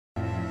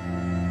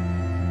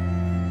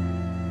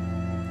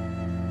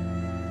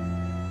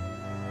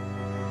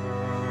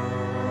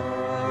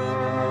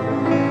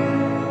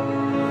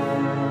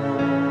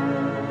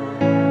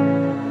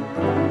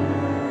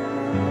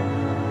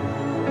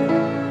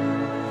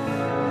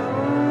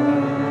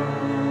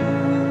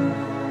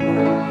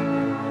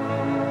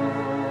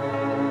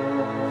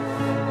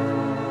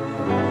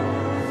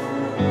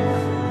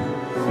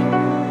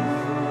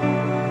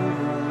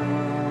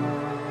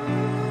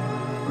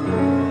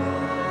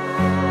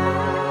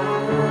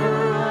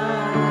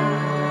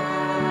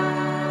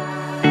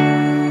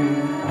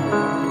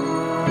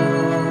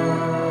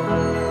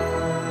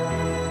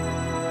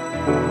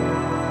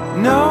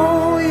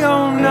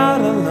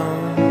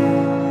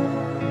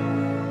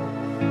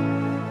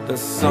The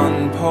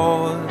sun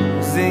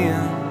pours in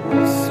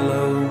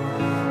slow,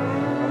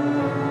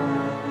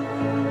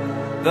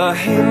 the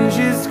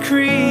hinges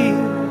creak.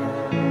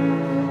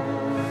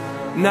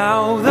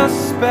 Now the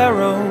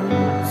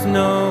sparrows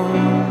know,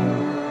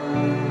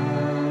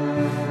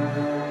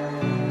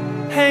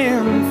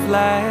 and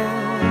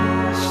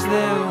flash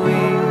their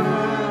wings.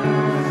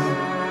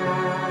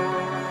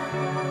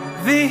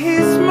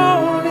 These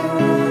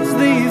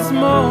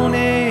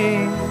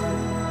mornings,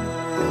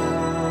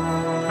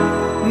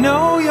 no,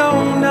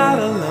 you're not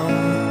alone.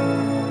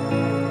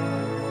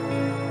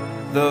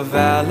 The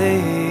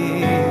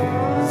valley's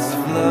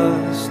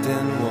flushed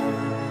and warm,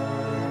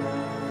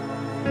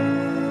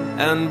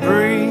 and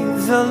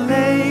breathes a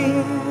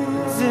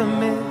lazy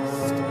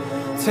mist.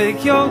 Take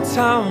your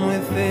time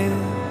with it,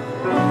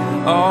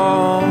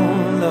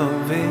 all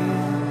of it.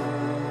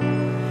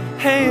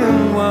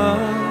 And what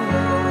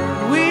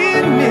we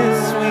miss,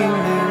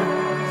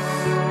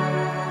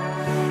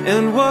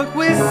 and what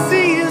we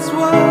see is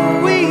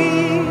what we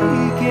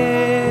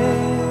get.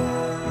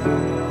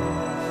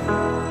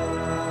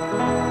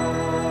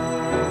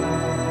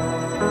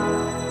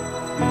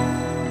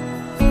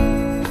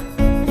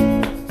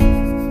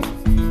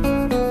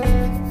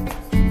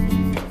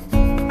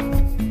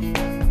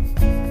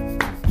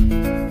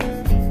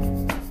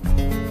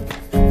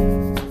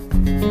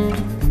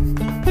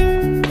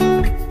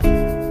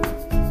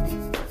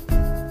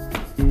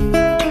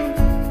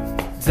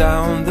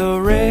 Down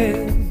the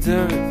red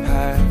dirt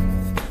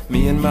path,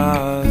 me and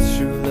my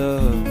true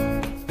love,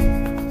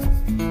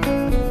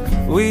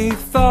 we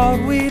thought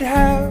we'd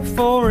have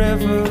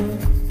forever,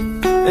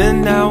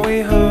 and now we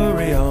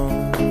hurry on.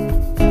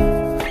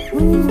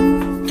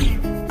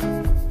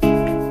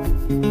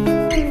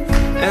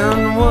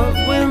 And what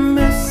we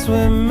miss,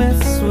 we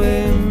miss, we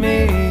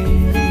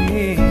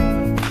miss.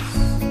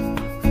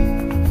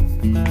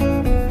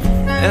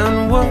 And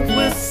what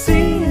we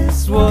see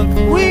is what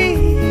we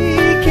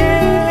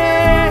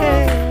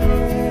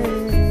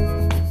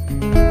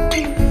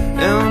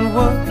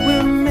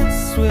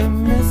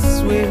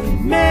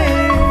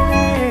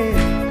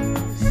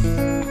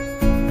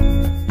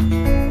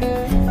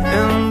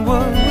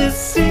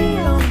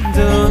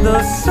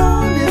the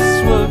sun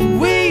is what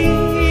we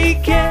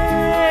get.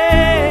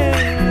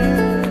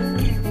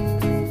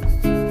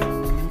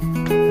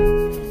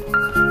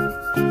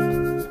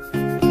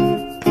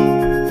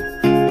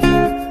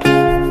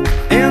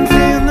 And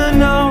in the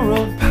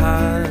narrow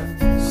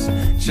pines,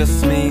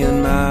 just me and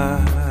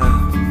mine,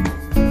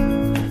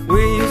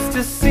 we used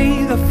to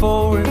see the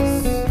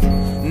forest,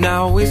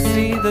 now we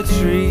see the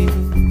trees.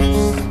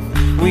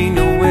 We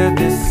know where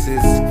this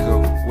is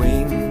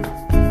going.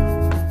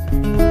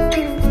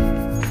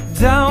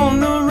 Down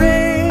the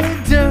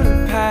red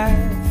dirt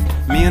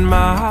path, me and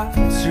my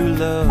true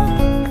love,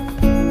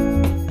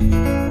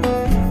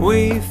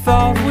 we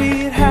thought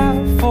we'd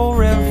have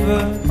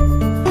forever,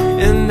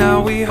 and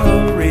now we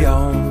hurry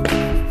on.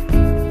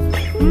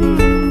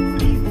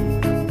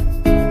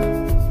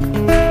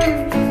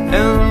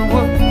 And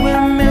what we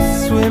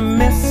miss, we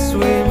miss,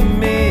 we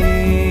miss.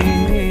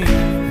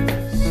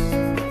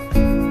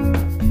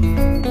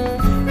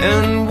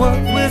 And what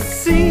we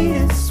see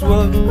is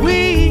what we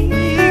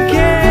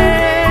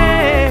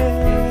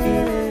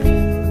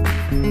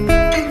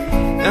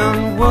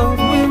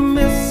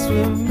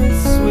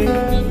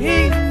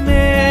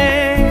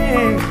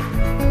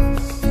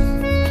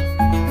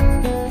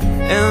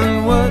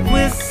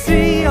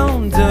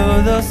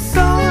the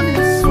sun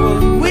is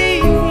what we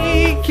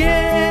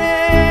get.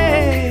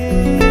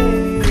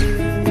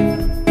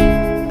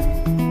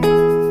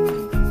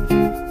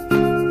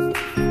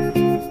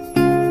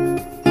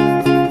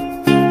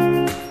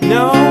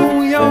 No,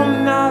 you're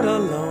not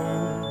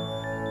alone.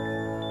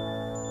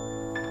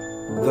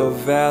 The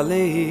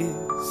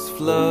valley's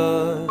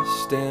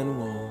flushed and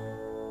warm.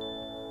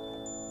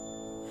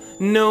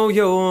 No,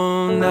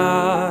 you're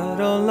not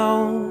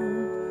alone.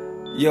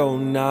 You're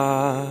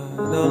not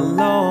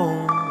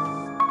alone.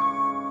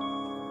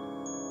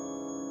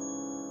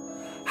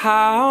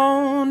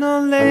 On a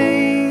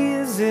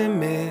lazy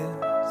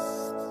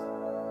mist,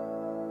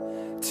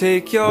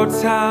 take your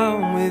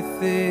time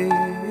with it.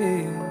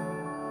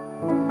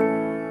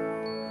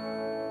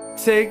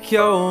 Take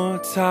your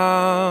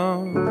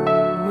time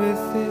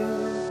with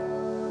it.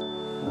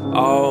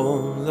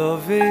 All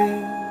of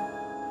it,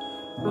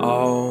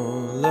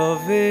 all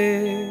of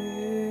it.